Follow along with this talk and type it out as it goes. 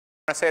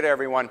I say to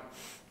everyone,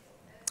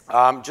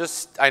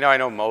 I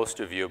know most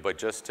of you, but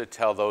just to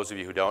tell those of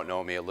you who don't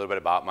know me a little bit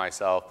about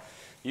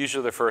myself,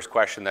 usually the first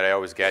question that I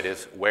always get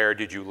is, where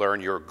did you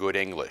learn your good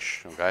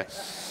English, okay?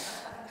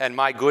 And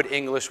my good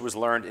English was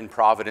learned in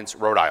Providence,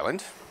 Rhode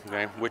Island,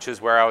 okay, which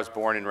is where I was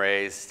born and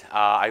raised.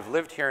 I've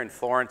lived here in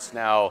Florence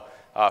now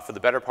for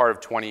the better part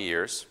of 20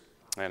 years,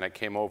 and I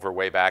came over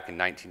way back in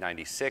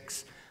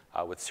 1996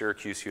 with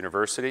Syracuse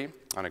University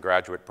on a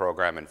graduate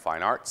program in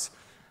fine arts.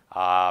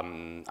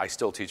 I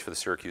still teach for the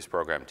Syracuse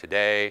program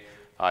today.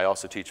 I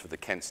also teach for the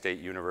Kent State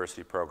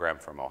University program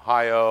from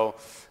Ohio.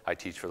 I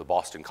teach for the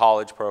Boston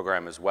College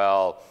program as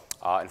well.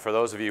 And for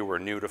those of you who are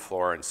new to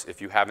Florence,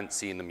 if you haven't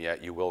seen them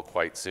yet, you will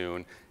quite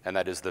soon. And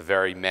that is the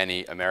very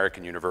many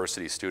American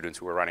university students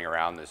who are running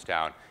around this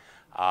town.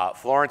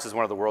 Florence is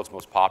one of the world's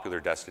most popular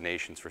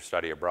destinations for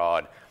study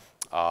abroad.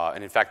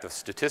 And in fact, the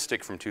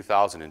statistic from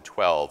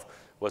 2012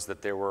 was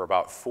that there were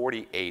about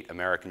 48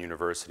 American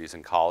universities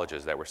and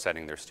colleges that were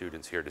sending their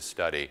students here to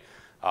study.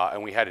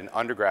 And we had an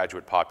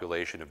undergraduate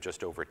population of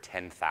just over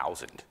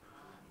 10,000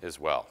 as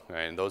well.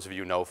 And those of you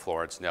who know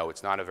Florence know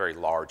it's not a very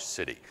large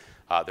city.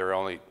 There are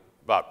only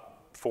about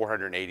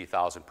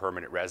 480,000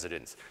 permanent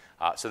residents.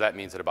 So that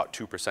means that about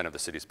 2% of the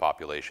city's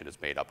population is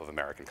made up of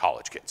American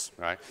college kids,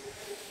 right?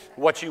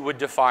 What you would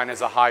define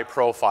as a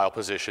high-profile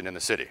position in the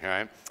city,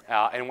 right?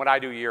 And what I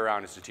do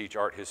year-round is to teach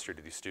art history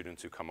to these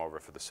students who come over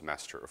for the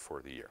semester or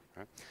for the year.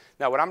 Right?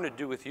 Now, what I'm going to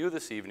do with you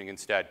this evening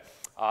instead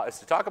is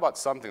to talk about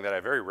something that I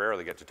very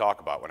rarely get to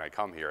talk about when I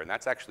come here, and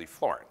that's actually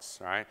Florence,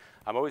 right?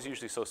 I'm always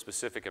usually so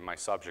specific in my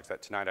subjects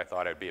that tonight I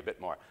thought I'd be a bit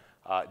more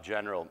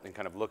general in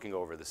kind of looking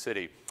over the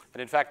city.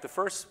 And in fact, the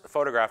first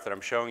photograph that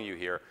I'm showing you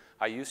here,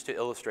 I used to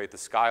illustrate the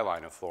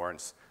skyline of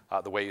Florence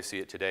the way you see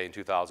it today in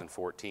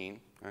 2014.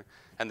 Right?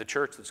 And the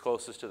church that's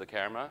closest to the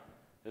camera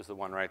is the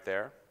one right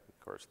there. Of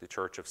course, the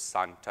Church of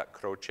Santa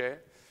Croce,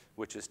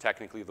 which is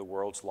technically the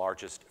world's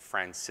largest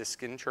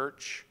Franciscan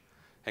church.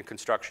 And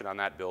construction on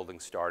that building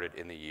started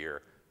in the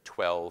year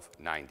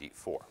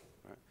 1294.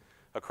 Right?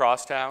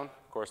 Across town,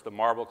 of course, the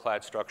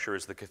marble-clad structure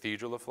is the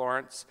Cathedral of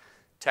Florence,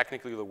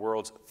 technically the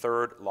world's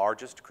third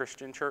largest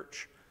Christian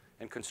church,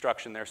 and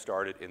construction there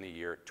started in the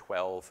year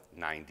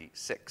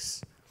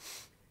 1296.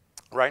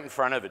 Right in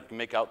front of it, you can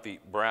make out the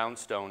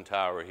brownstone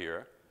tower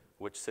here,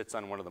 which sits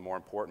on one of the more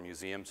important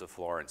museums of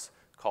Florence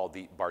called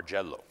the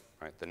Bargello,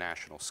 right, the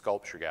National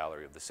Sculpture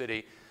Gallery of the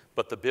city.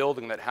 But the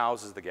building that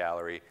houses the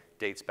gallery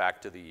dates back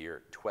to the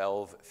year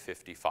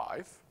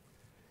 1255.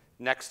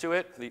 Next to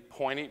it, the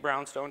pointy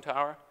brownstone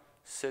tower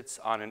sits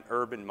on an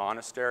urban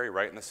monastery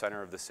right in the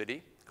center of the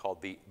city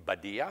called the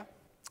Badia,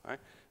 right,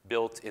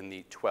 built in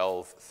the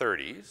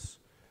 1230s.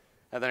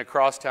 And then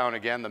across town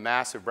again, the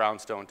massive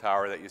brownstone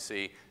tower that you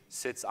see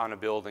sits on a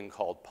building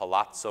called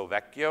Palazzo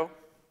Vecchio,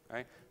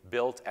 right,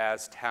 built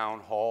as town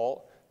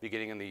hall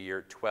beginning in the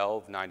year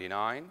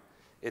 1299.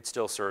 It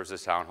still serves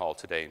as town hall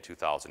today in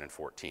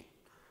 2014.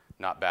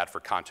 Not bad for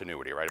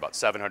continuity, right? About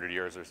 700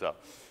 years or so.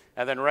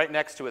 And then right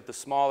next to it, the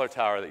smaller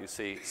tower that you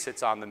see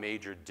sits on the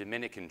major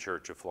Dominican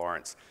church of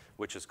Florence,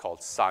 which is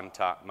called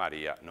Santa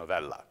Maria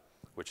Novella,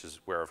 which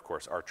is where, of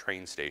course, our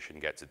train station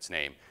gets its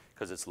name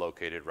because it's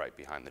located right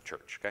behind the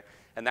church, okay?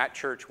 And that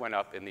church went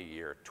up in the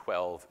year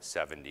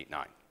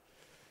 1279.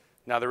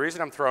 Now, the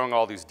reason I'm throwing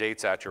all these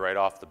dates at you right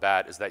off the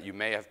bat is that you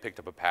may have picked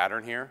up a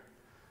pattern here.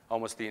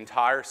 Almost the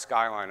entire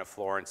skyline of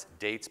Florence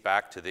dates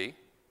back to the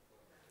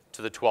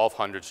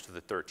 1200s to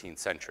the 13th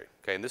century,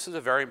 okay? And this is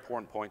a very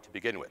important point to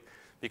begin with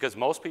because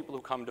most people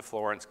who come to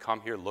Florence come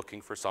here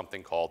looking for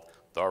something called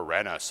the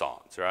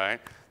Renaissance,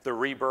 right? The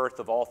rebirth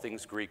of all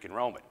things Greek and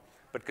Roman.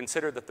 But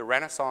consider that the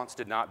Renaissance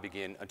did not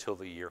begin until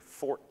the year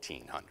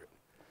 1400.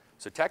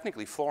 So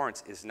technically,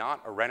 Florence is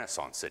not a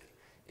Renaissance city.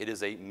 It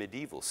is a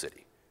medieval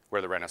city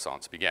where the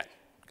Renaissance began,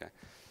 okay?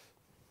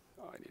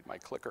 Oh, I need my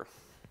clicker.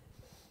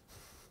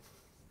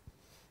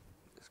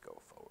 Just go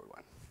forward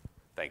one.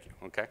 Thank you,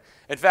 okay?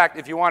 In fact,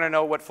 if you want to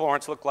know what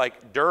Florence looked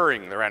like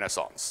during the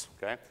Renaissance,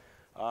 okay,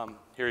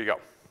 here you go.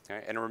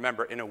 Okay? And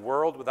remember, in a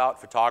world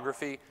without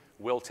photography,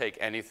 we'll take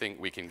anything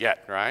we can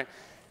get, right?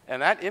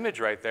 And that image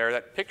right there,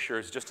 that picture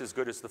is just as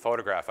good as the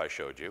photograph I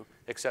showed you,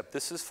 except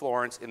this is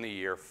Florence in the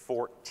year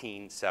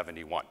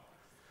 1471.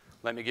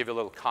 Let me give you a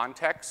little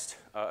context.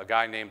 A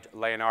guy named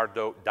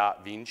Leonardo da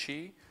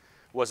Vinci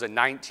was a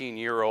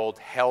 19-year-old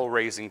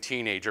hell-raising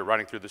teenager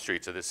running through the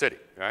streets of the city,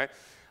 right?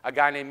 A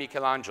guy named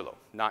Michelangelo,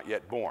 not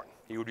yet born.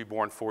 He would be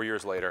born 4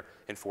 years later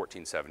in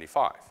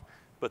 1475.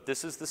 But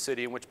this is the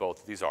city in which both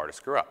of these artists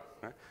grew up.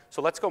 Right?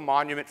 So let's go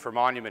monument for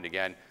monument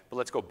again, but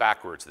let's go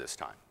backwards this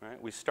time.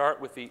 Right? We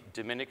start with the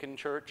Dominican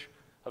Church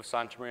of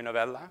Santa Maria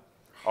Novella,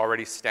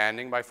 already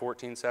standing by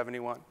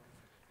 1471.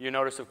 You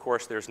notice, of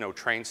course, there's no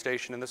train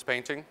station in this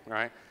painting.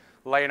 Right?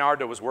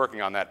 Leonardo was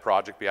working on that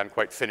project, but he hadn't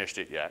quite finished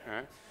it yet.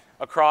 Right?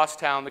 Across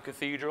town, the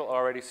cathedral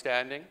already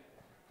standing.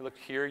 You look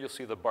here, you'll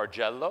see the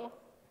Bargello.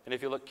 And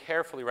if you look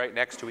carefully right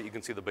next to it, you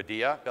can see the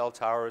Badia bell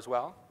tower as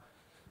well.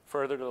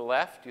 Further to the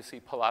left, you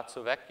see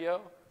Palazzo Vecchio,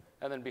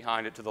 and then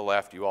behind it to the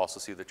left, you also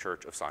see the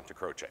Church of Santa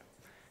Croce.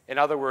 In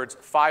other words,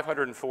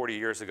 540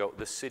 years ago,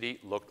 the city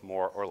looked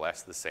more or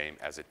less the same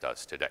as it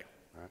does today.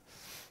 All right?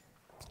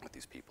 Let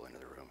these people into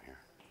the room here.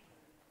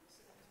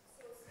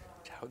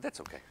 Oh, that's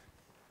okay.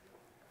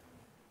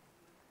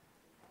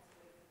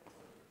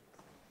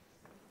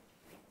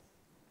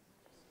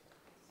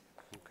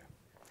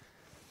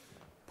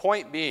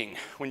 Point being,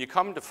 when you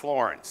come to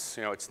Florence,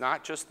 it's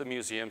not just the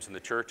museums and the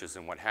churches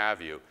and what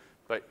have you,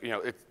 but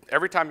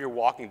every time you're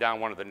walking down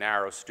one of the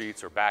narrow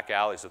streets or back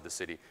alleys of the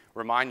city,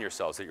 remind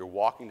yourselves that you're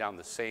walking down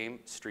the same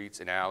streets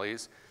and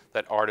alleys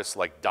that artists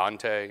like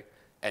Dante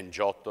and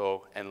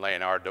Giotto and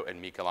Leonardo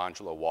and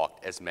Michelangelo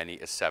walked as many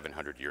as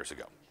 700 years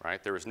ago,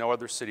 right? There is no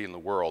other city in the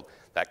world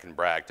that can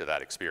brag to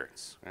that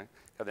experience. Right?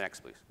 Go to the next,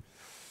 please.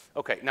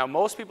 Okay, now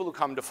most people who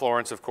come to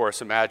Florence, of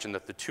course, imagine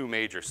that the two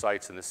major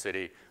sites in the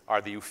city are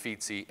the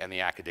Uffizi and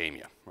the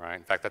Accademia, right?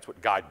 In fact, that's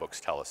what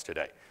guidebooks tell us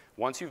today.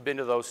 Once you've been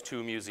to those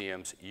two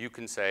museums, you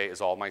can say,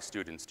 as all my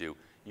students do,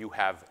 you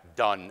have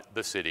done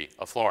the city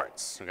of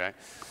Florence, okay?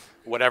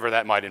 Whatever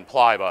that might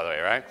imply, by the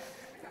way, right?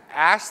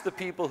 Ask the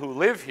people who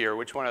live here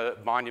which one of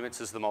the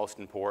monuments is the most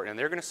important, and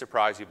they're going to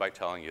surprise you by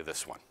telling you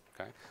this one,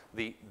 okay?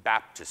 The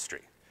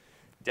baptistry,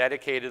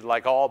 dedicated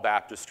like all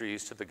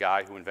baptistries to the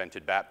guy who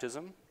invented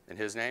baptism. In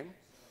his name,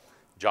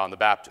 John the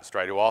Baptist,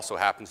 right, who also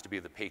happens to be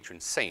the patron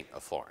saint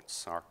of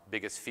Florence. Our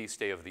biggest feast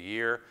day of the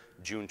year,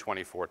 June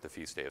 24th, the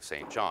feast day of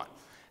St. John.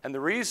 And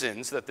the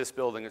reasons that this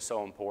building is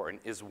so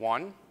important is,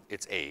 one,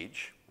 its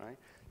age, right?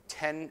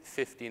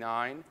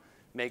 1059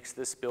 makes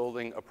this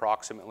building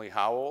approximately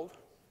how old?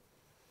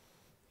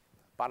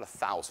 About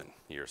 1,000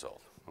 years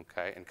old,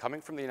 okay? And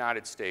coming from the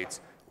United States,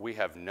 we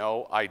have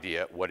no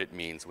idea what it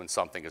means when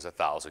something is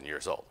 1,000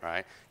 years old,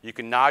 right? You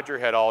can nod your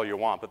head all you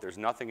want, but there's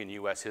nothing in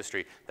U.S.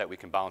 history that we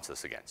can bounce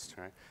this against,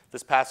 right?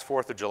 This past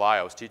 4th of July,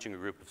 I was teaching a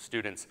group of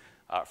students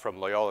from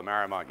Loyola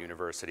Marymount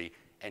University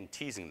and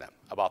teasing them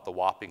about the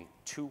whopping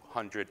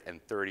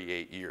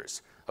 238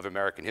 years of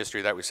American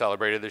history that we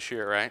celebrated this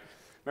year, right?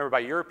 Remember, by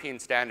European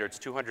standards,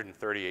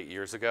 238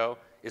 years ago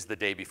is the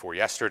day before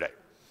yesterday,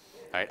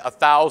 right?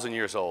 1,000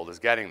 years old is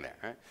getting there,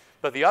 right?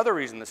 But the other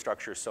reason the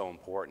structure is so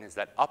important is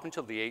that up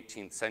until the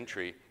 18th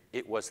century,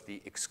 it was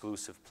the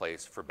exclusive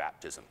place for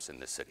baptisms in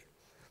this city,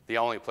 the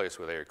only place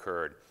where they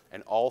occurred,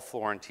 and all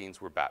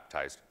Florentines were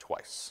baptized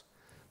twice.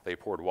 They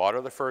poured water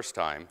the first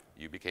time,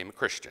 you became a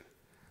Christian.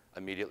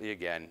 Immediately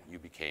again, you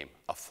became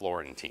a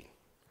Florentine.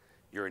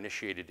 You're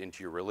initiated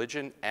into your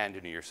religion and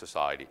into your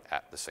society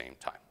at the same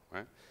time,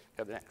 right?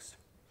 Have the next.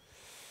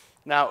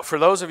 Now, for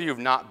those of you who have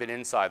not been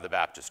inside the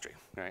baptistry,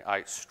 right,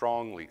 I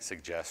strongly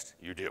suggest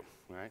you do,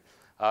 right?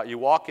 You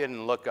walk in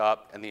and look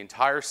up, and the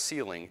entire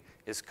ceiling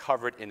is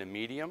covered in a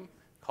medium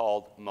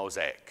called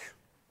mosaic.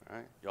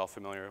 Right? You all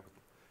familiar with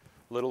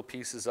little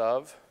pieces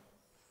of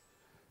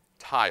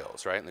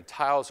tiles, right? And the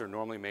tiles are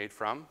normally made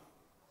from?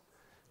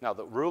 Now,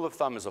 the rule of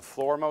thumb is a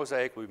floor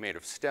mosaic will be made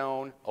of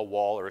stone, a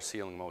wall or a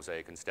ceiling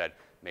mosaic instead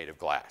made of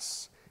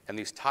glass. And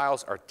these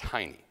tiles are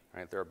tiny,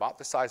 right? They're about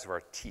the size of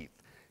our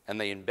teeth, and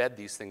they embed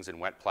these things in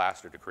wet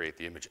plaster to create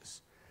the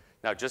images.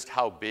 Now, just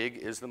how big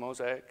is the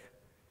mosaic?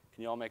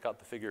 Can you all make out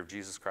the figure of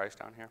Jesus Christ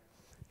down here?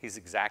 He's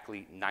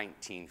exactly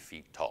 19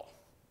 feet tall.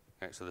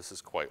 Okay, so this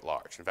is quite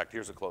large. In fact,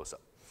 here's a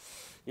close-up.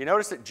 You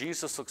notice that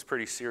Jesus looks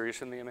pretty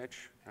serious in the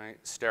image, right?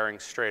 Staring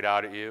straight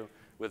out at you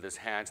with his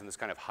hands in this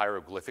kind of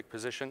hieroglyphic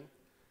position,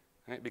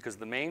 right? Because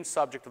the main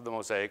subject of the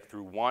mosaic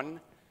through 1,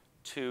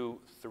 2,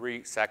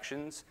 3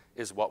 sections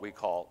is what we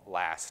call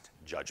last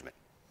judgment,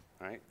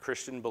 right?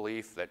 Christian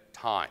belief that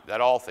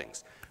that all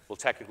things will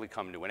technically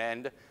come to an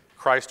end.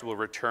 Christ will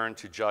return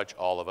to judge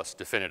all of us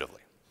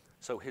definitively.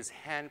 So his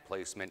hand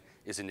placement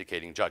is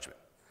indicating judgment.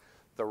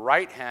 The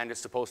right hand is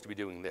supposed to be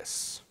doing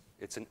this.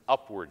 It's an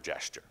upward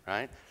gesture,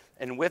 right?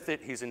 And with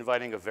it, he's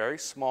inviting a very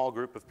small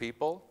group of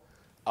people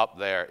up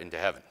there into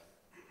heaven.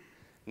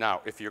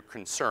 Now, if you're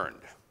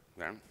concerned,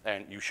 okay,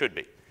 and you should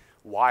be,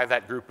 why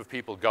that group of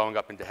people going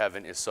up into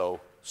heaven is so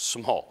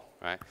small,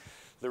 right?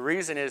 The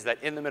reason is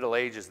that in the Middle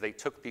Ages, they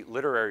took the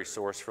literary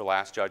source for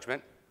Last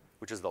Judgment,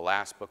 which is the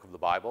last book of the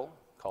Bible,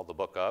 called the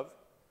Book of,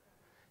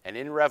 and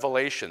in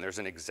Revelation, there's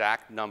an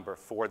exact number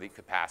for the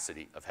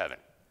capacity of heaven.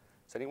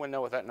 Does anyone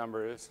know what that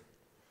number is?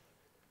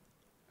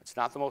 It's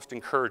not the most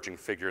encouraging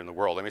figure in the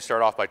world. Let me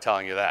start off by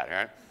telling you that,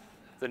 right?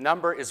 The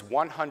number is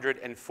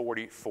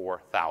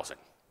 144,000.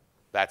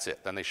 That's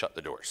it. Then they shut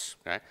the doors,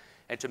 okay?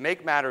 And to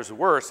make matters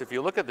worse, if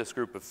you look at this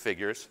group of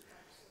figures,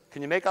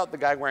 can you make out the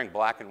guy wearing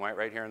black and white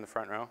right here in the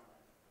front row?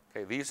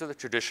 Okay, these are the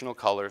traditional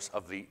colors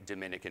of the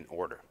Dominican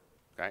order.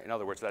 Okay? In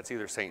other words, that's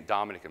either St.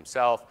 Dominic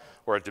himself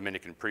or a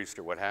Dominican priest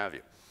or what have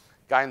you.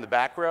 Guy in the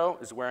back row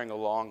is wearing a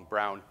long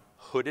brown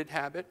hooded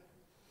habit,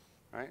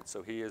 right?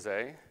 So he is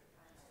a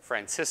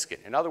Franciscan.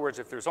 In other words,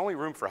 if there's only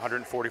room for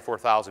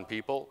 144,000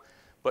 people,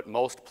 but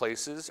most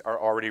places are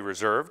already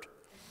reserved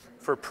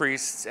for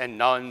priests and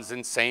nuns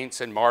and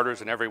saints and martyrs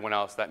and everyone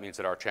else, that means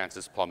that our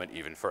chances plummet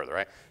even further,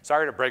 right?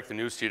 Sorry to break the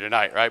news to you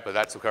tonight, right? But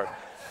that's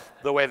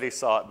the way they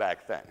saw it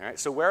back then, right?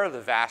 So where are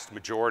the vast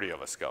majority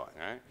of us going,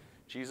 right?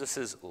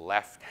 Jesus'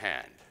 left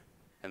hand.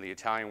 And the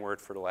Italian word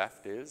for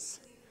left is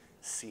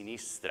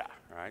sinistra,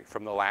 right?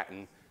 From the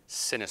Latin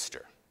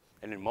sinister.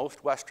 And in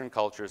most Western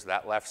cultures,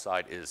 that left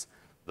side is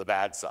the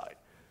bad side.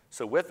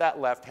 So with that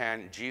left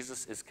hand,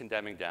 Jesus is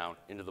condemning down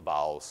into the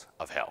bowels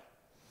of hell.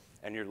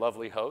 And your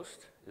lovely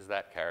host is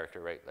that character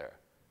right there.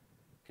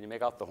 Can you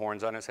make out the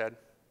horns on his head?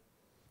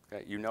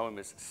 Okay, you know him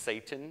as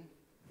Satan,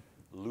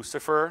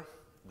 Lucifer,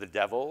 the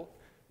devil,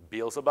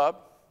 Beelzebub.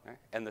 Okay?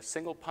 And the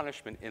single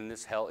punishment in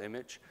this hell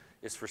image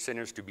is for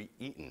sinners to be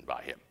eaten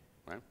by him.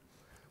 Right?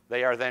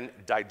 They are then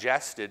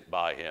digested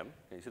by him.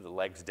 You see the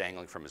legs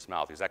dangling from his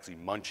mouth. He's actually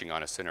munching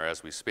on a sinner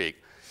as we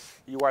speak.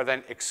 You are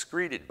then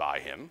excreted by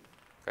him.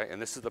 Okay? And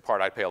this is the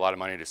part I pay a lot of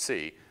money to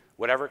see.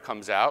 Whatever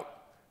comes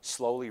out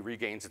slowly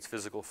regains its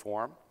physical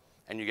form,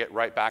 and you get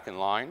right back in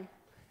line,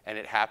 and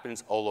it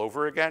happens all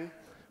over again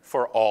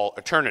for all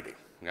eternity.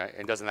 Okay?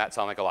 And doesn't that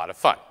sound like a lot of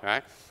fun?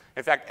 Right?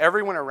 In fact,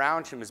 everyone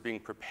around him is being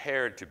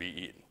prepared to be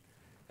eaten.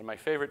 And my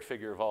favorite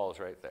figure of all is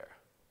right there.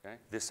 Okay?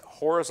 This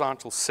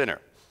horizontal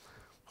sinner.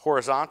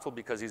 Horizontal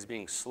because he's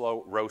being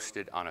slow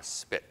roasted on a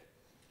spit.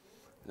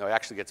 No, it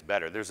actually gets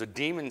better. There's a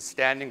demon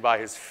standing by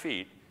his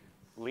feet,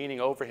 leaning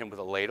over him with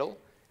a ladle,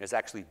 and is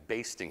actually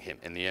basting him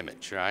in the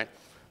image, right?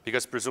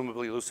 Because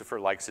presumably Lucifer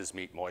likes his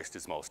meat moist,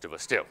 as most of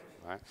us do,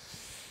 right?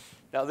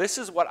 Now, this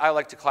is what I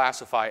like to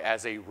classify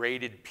as a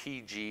rated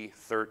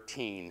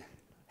PG-13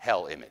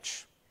 hell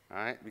image, all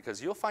right?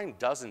 Because you'll find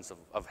dozens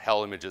of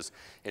hell images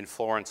in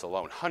Florence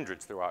alone,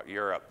 hundreds throughout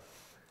Europe.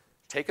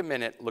 Take a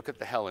minute, look at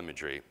the hell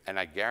imagery, and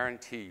I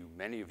guarantee you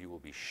many of you will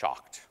be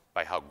shocked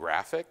by how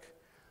graphic,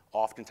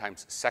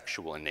 oftentimes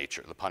sexual in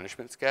nature, the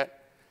punishments get.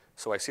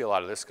 So I see a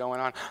lot of this going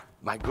on.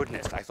 My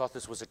goodness, I thought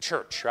this was a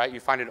church, right? You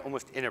find it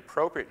almost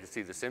inappropriate to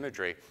see this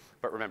imagery,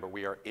 but remember,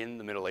 we are in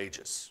the Middle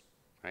Ages,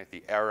 right?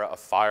 The era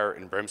of fire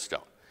and brimstone.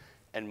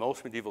 And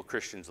most medieval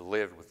Christians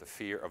lived with the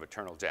fear of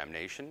eternal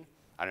damnation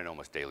on an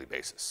almost daily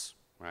basis,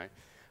 right?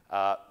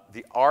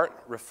 The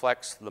art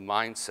reflects the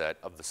mindset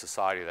of the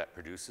society that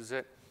produces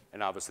it,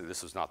 and obviously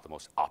this is not the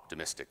most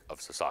optimistic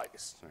of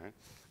societies, all right?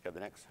 You have the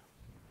next?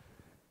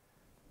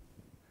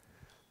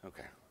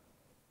 Okay.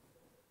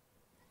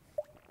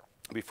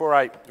 Before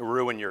I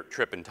ruin your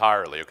trip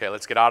entirely, okay,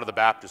 let's get out of the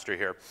baptistry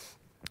here.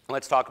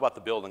 Let's talk about the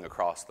building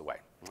across the way.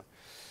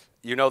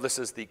 You know this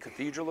as the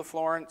Cathedral of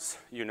Florence.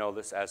 You know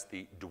this as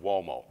the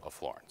Duomo of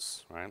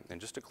Florence, right?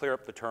 And just to clear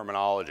up the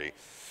terminology,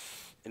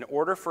 in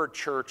order for a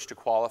church to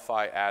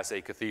qualify as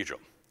a cathedral,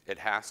 it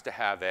has to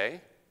have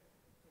a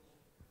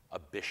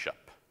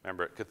bishop.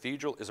 Remember,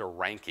 cathedral is a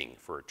ranking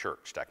for a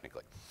church,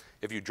 technically.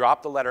 If you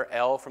drop the letter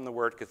L from the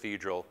word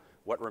cathedral,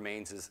 what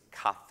remains is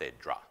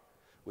cathedra,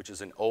 which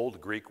is an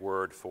old Greek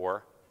word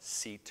for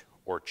seat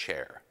or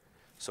chair.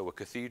 So a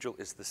cathedral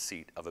is the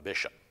seat of a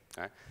bishop.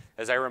 Okay?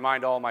 As I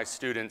remind all my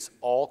students,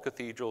 all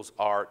cathedrals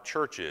are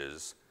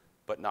churches,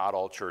 but not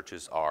all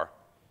churches are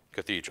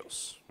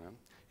cathedrals. Okay?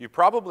 You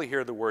probably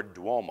hear the word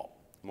Duomo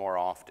more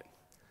often.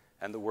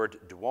 And the word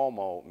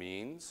Duomo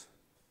means?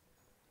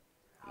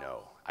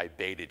 No, I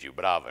baited you,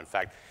 bravo. In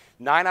fact,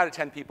 9 out of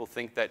 10 people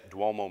think that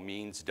Duomo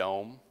means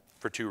dome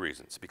for 2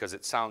 reasons. Because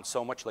it sounds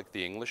so much like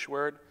the English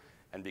word,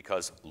 and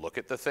because look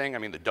at the thing. I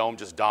mean, the dome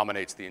just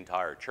dominates the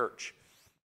entire church.